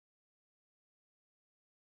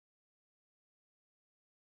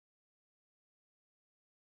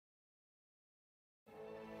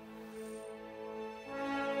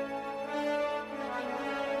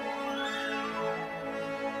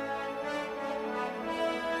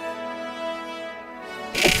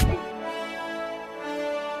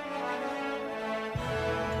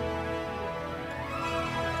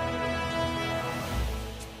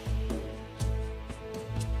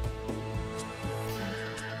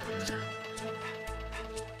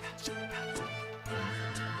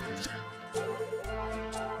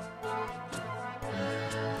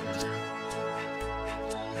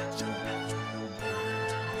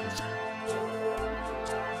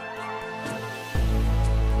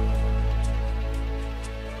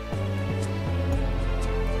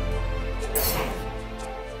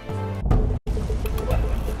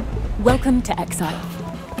Welcome to Exile.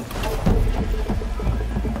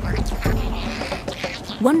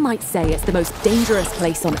 One might say it's the most dangerous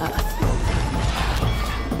place on Earth.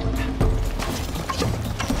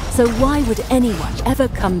 So why would anyone ever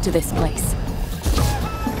come to this place?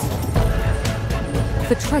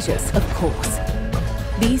 For treasures, of course.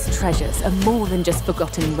 These treasures are more than just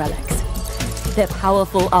forgotten relics. They're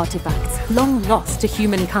powerful artifacts, long lost to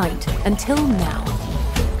humankind, until now.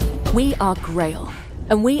 We are Grail,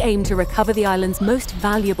 and we aim to recover the island's most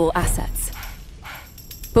valuable assets.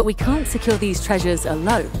 But we can't secure these treasures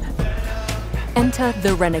alone. Enter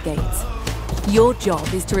the Renegades. Your job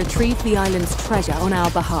is to retrieve the island's treasure on our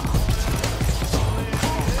behalf,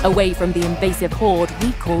 away from the invasive horde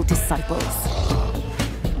we call Disciples.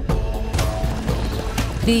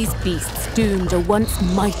 These beasts doomed a once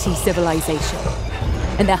mighty civilization,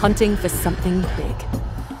 and they're hunting for something big.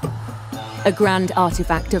 A grand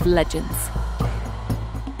artifact of legends.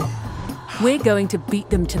 We're going to beat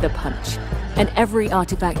them to the punch, and every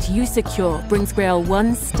artifact you secure brings Grail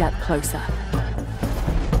one step closer.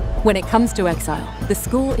 When it comes to Exile, the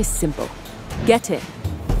score is simple. Get in,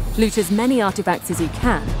 loot as many artifacts as you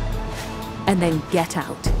can, and then get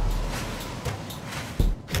out.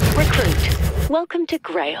 Recruit, welcome to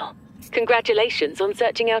Grail. Congratulations on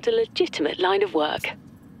searching out a legitimate line of work.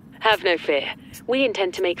 Have no fear, we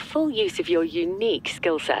intend to make full use of your unique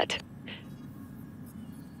skill set.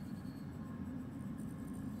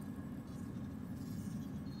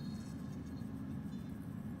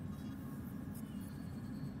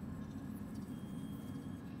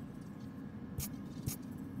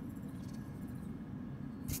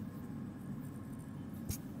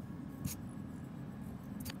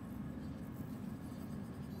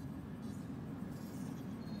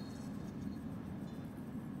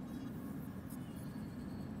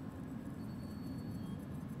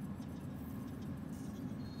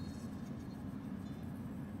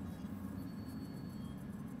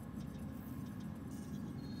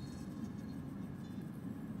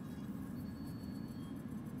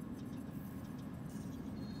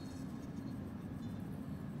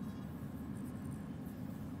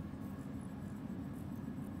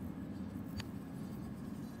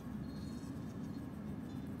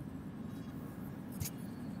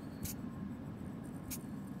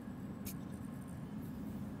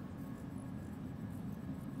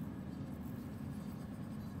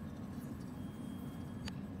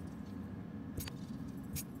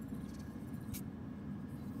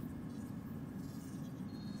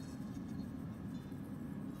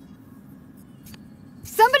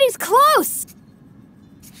 Somebody's close!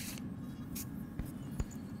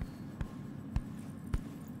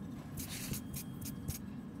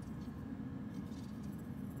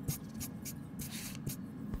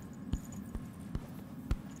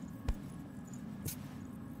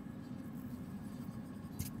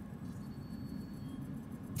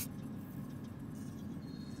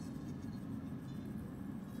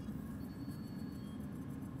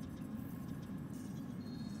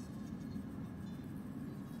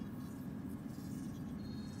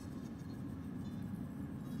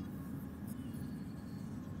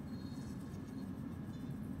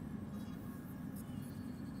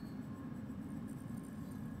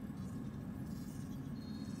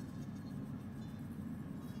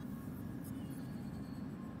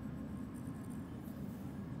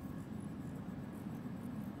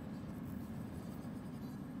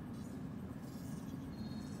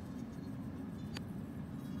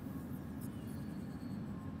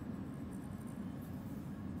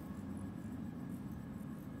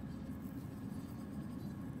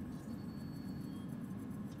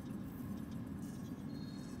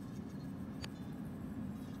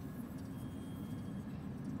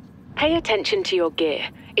 Pay attention to your gear.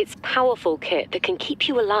 It's powerful kit that can keep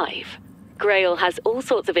you alive. Grail has all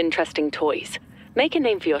sorts of interesting toys. Make a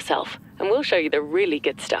name for yourself, and we'll show you the really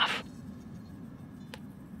good stuff.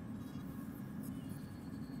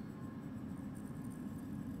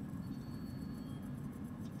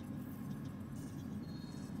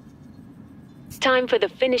 Time for the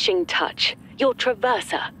finishing touch, your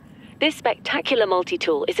Traverser. This spectacular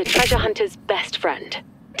multi-tool is a treasure hunter's best friend.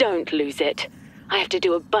 Don't lose it. I have to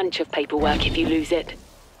do a bunch of paperwork if you lose it.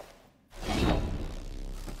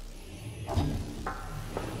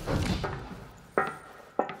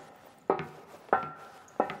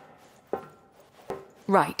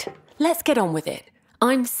 Right, let's get on with it.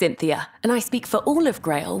 I'm Cynthia, and I speak for all of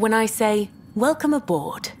Grail when I say, welcome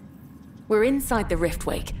aboard. We're inside the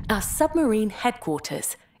Riftwake, our submarine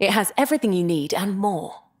headquarters. It has everything you need and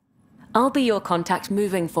more. I'll be your contact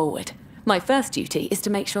moving forward. My first duty is to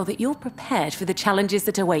make sure that you're prepared for the challenges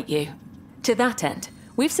that await you. To that end,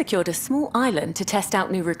 we've secured a small island to test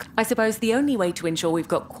out new I suppose the only way to ensure we've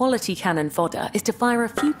got quality cannon fodder is to fire a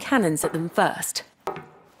few cannons at them first.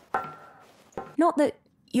 Not that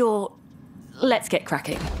you're... Let's get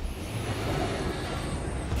cracking.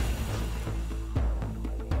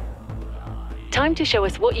 Time to show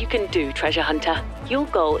us what you can do, treasure hunter. Your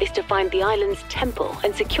goal is to find the island's temple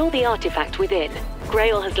and secure the artifact within.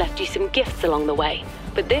 Grail has left you some gifts along the way,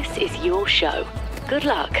 but this is your show. Good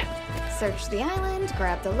luck. Search the island,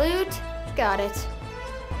 grab the loot. Got it.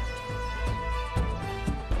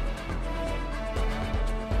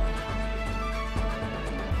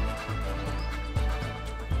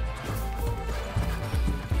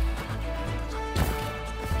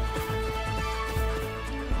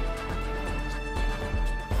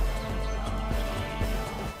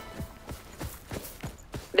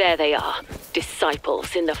 There they are,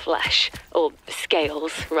 disciples in the flesh, or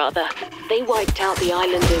scales, rather. They wiped out the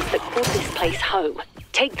islanders that called this place home.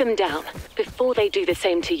 Take them down, before they do the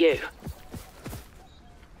same to you.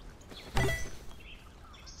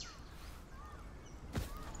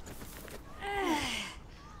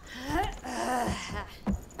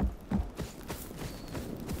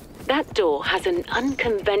 That door has an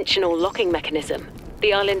unconventional locking mechanism.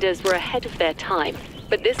 The islanders were ahead of their time.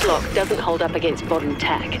 But this lock doesn't hold up against modern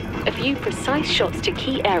tech. A few precise shots to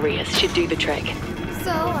key areas should do the trick.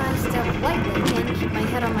 So I step lightly and keep my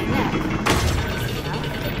head on my neck.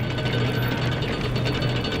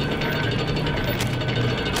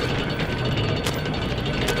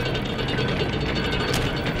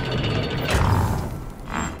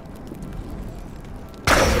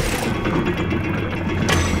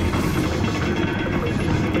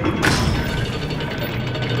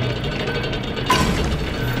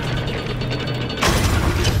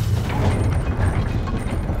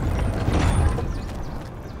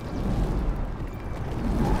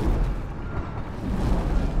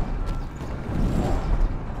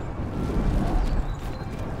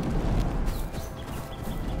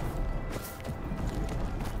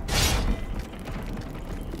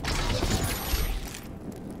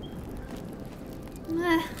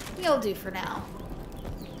 You'll do for now.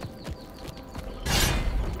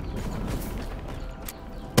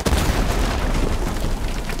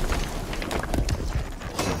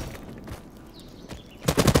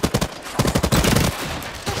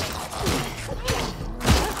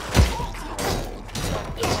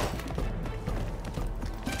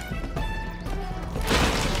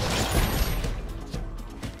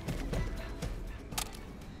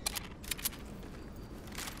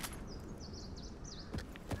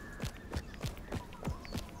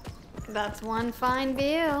 That's one fine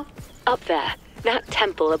view. Up there, that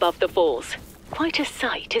temple above the falls. Quite a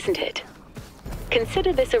sight, isn't it?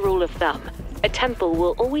 Consider this a rule of thumb. A temple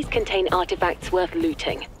will always contain artifacts worth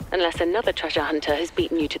looting, unless another treasure hunter has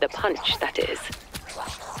beaten you to the punch, that is.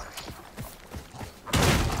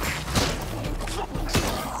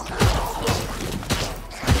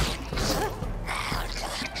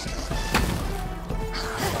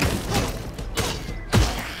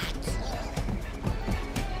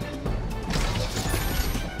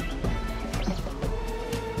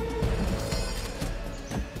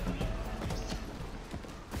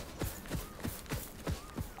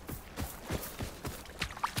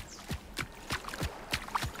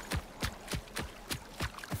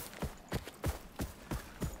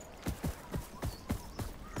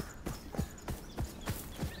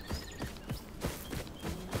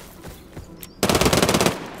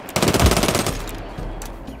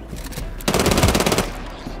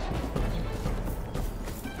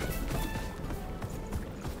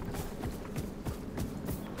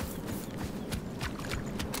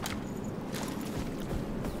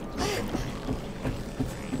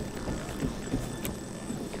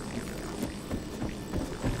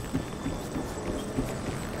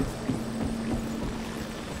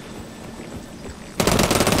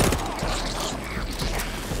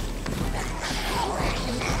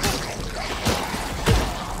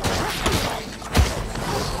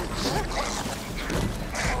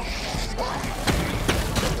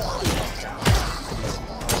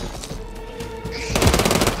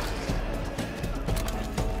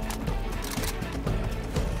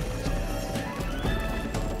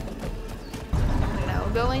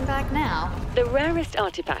 Going back now. The rarest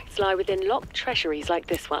artifacts lie within locked treasuries like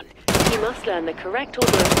this one. You must learn the correct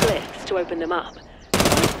order of glyphs to open them up.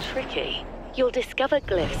 tricky. You'll discover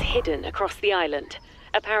glyphs hidden across the island.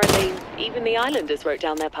 Apparently, even the islanders wrote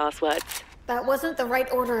down their passwords. That wasn't the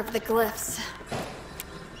right order of the glyphs.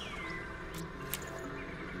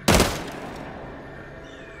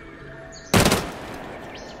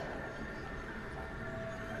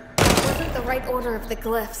 That wasn't the right order of the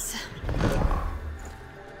glyphs.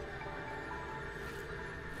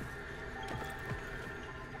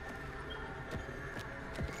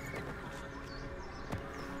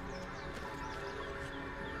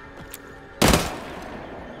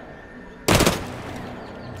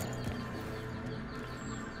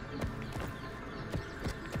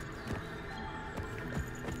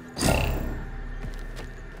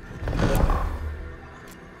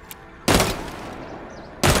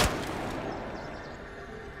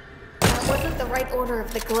 The right order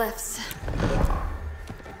of the glyphs.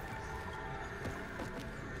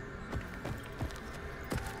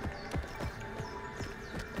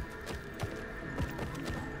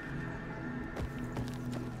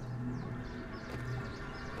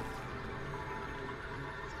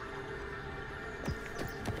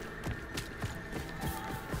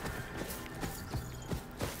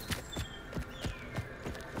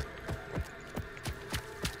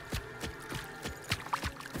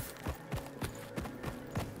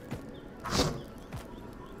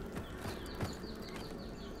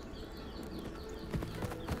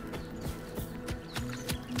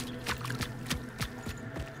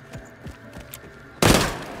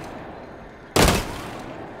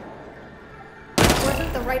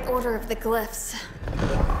 The right order of the glyphs.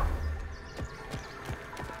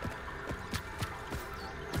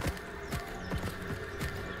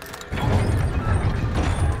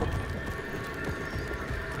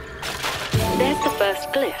 There's the first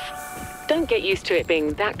glyph. Don't get used to it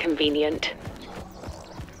being that convenient.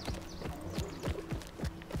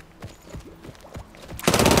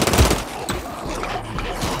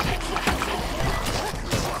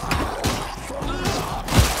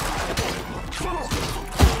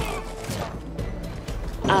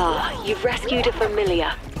 You've rescued a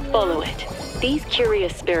familiar. Follow it. These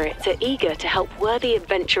curious spirits are eager to help worthy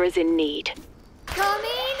adventurers in need. Coming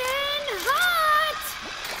in hot!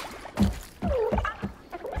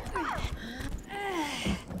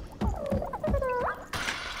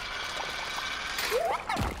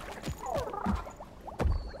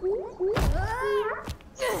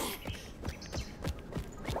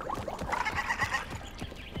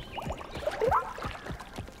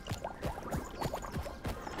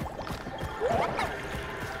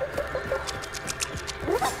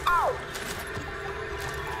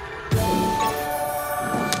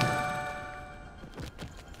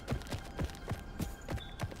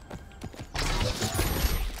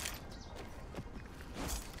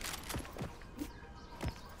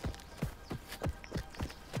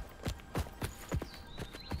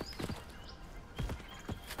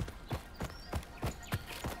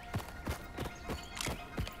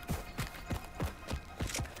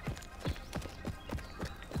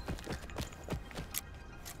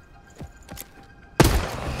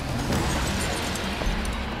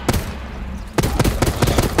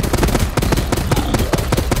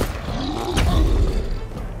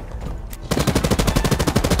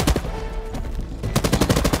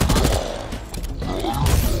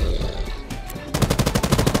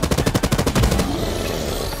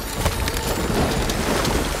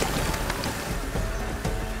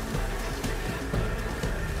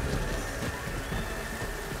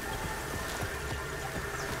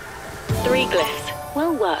 Glyphs.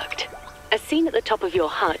 Well worked. As seen at the top of your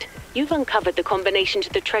HUD, you've uncovered the combination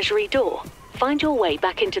to the treasury door. Find your way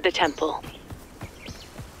back into the temple.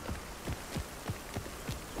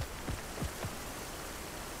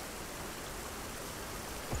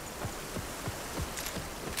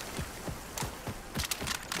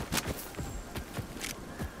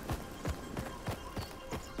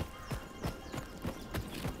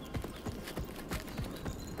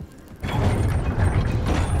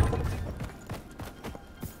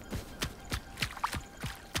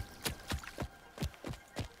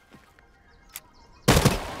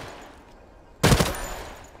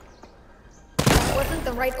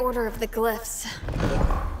 The right order of the glyphs.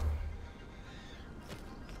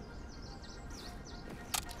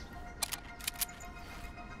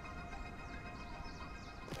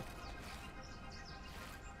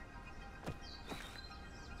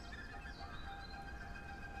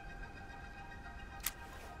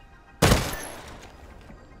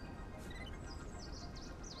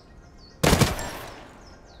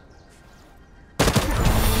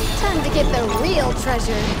 Time to get the real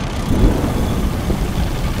treasure.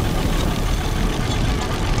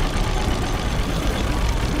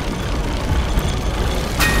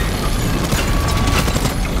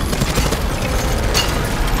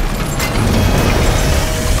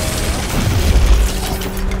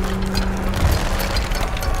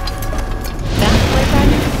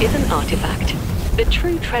 artifact. The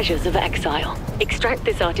true treasures of exile. Extract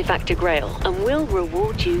this artifact to Grail, and we'll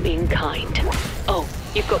reward you in kind. Oh,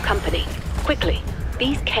 you've got company. Quickly,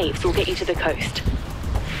 these caves will get you to the coast.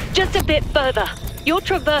 Just a bit further. Your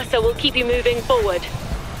traverser will keep you moving forward.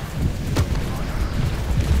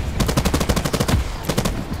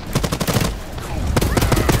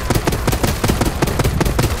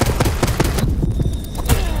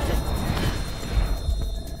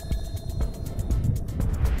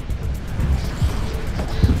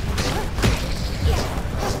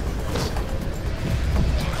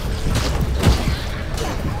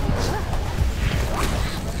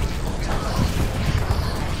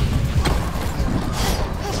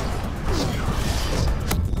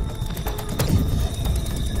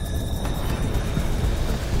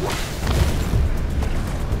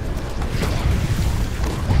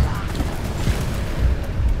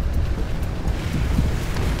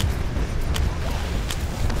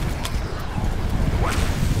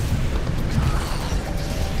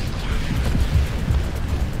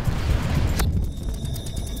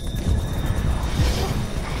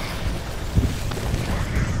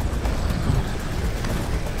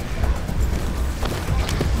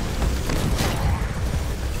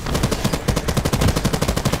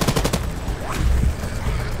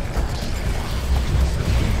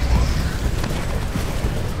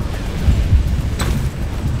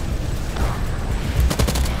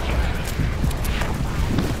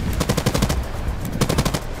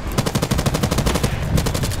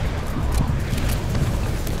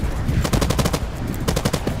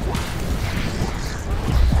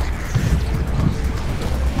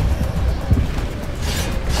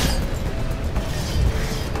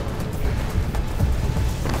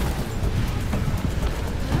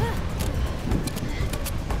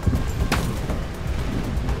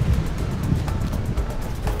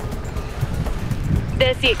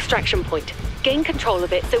 There's the extraction point. Gain control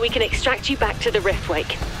of it so we can extract you back to the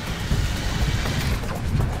Riftwake.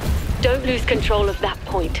 Don't lose control of that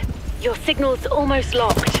point. Your signal's almost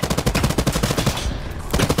locked.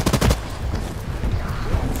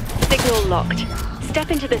 Signal locked. Step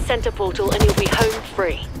into the center portal and you'll be home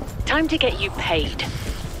free. Time to get you paid.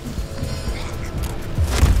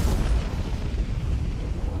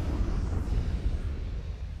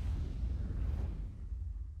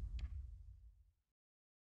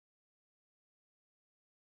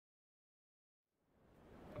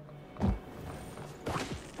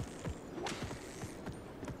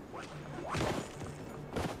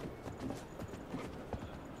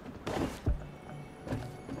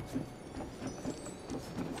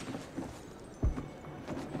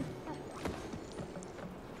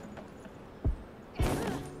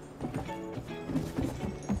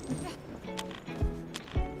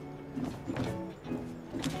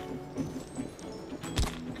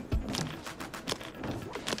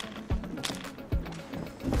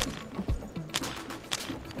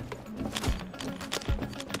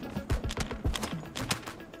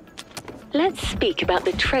 Let's speak about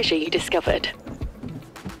the treasure you discovered.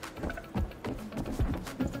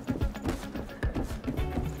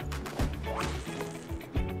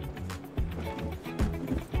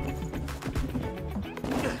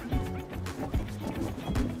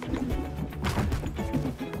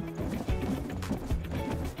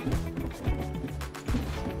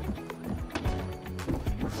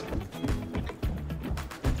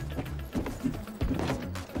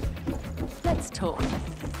 Let's talk.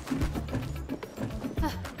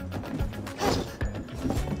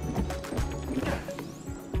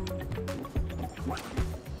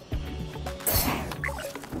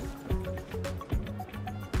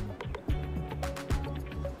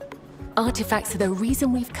 Artifacts are the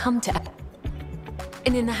reason we've come to...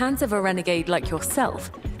 And in the hands of a renegade like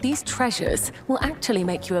yourself, these treasures will actually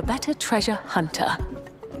make you a better treasure hunter.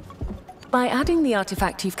 By adding the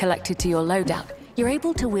artifact you've collected to your loadout, you're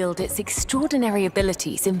able to wield its extraordinary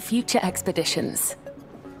abilities in future expeditions.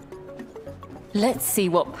 Let's see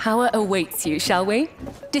what power awaits you, shall we?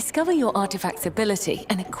 Discover your artifact's ability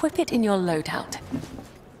and equip it in your loadout.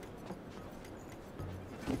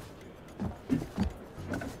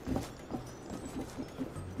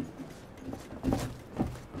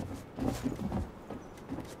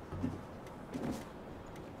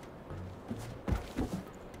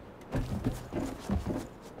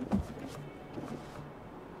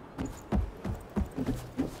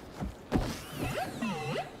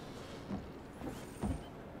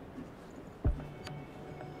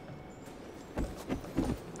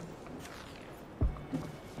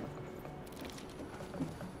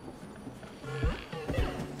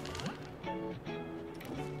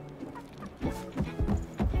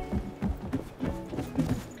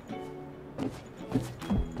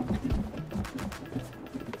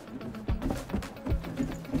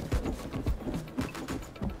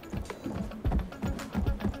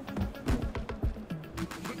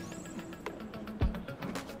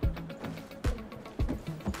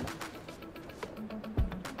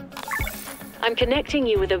 I'm connecting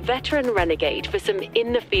you with a veteran renegade for some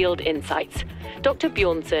in-the-field insights. Dr.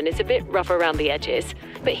 Bjornsson is a bit rough around the edges,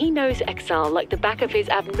 but he knows Exile like the back of his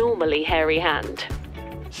abnormally hairy hand.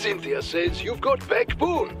 Cynthia says you've got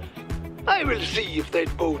backbone. I will see if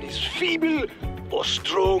that bone is feeble or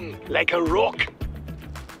strong like a rock.